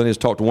 1,000 people than it is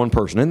to talk to one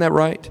person. Isn't that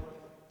right?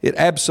 It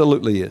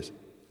absolutely is.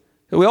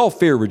 We all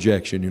fear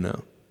rejection, you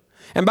know.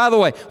 And by the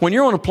way, when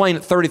you're on a plane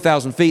at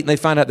 30,000 feet and they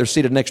find out they're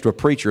seated next to a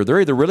preacher, they're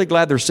either really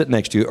glad they're sitting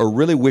next to you or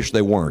really wish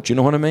they weren't. You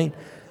know what I mean?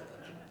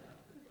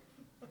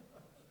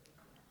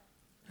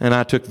 And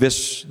I took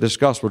this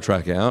gospel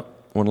tract out,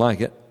 wouldn't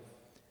like it,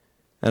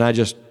 and I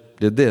just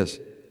did this.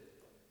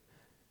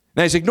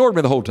 Now, he's ignored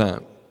me the whole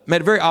time.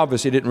 Made it very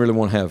obvious he didn't really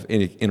want to have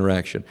any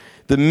interaction.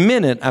 The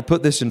minute I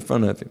put this in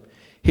front of him,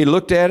 he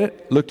looked at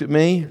it, looked at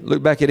me,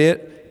 looked back at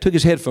it, took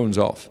his headphones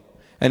off,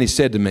 and he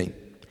said to me,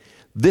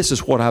 this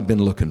is what I've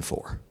been looking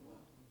for.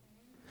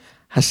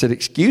 I said,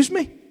 excuse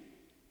me?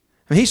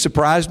 I mean, he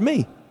surprised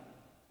me.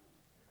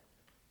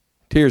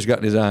 Tears got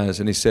in his eyes,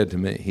 and he said to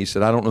me, he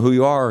said, I don't know who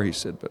you are, he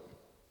said, but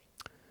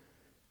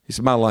he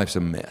said, my life's a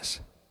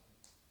mess.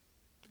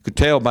 You could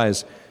tell by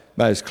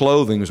his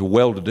clothing, he was a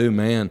well-to-do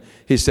man.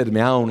 He said to me,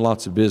 I own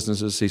lots of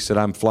businesses. He said,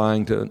 I'm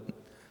flying to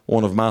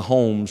one of my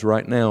homes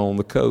right now on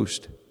the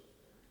coast.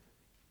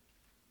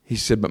 He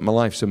said, but my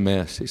life's a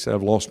mess. He said,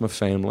 I've lost my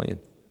family.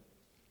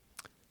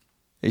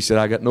 He said,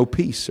 I got no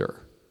peace, sir.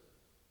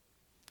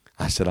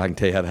 I said, I can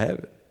tell you how to have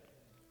it.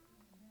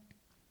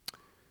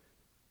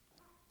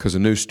 Because a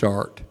new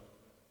start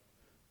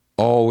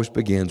always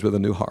begins with a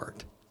new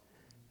heart.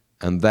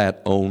 And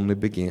that only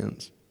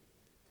begins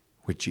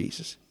with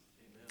Jesus.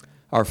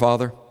 Our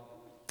Father,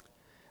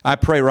 I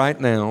pray right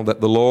now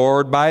that the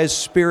Lord by His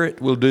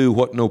Spirit will do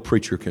what no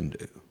preacher can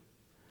do.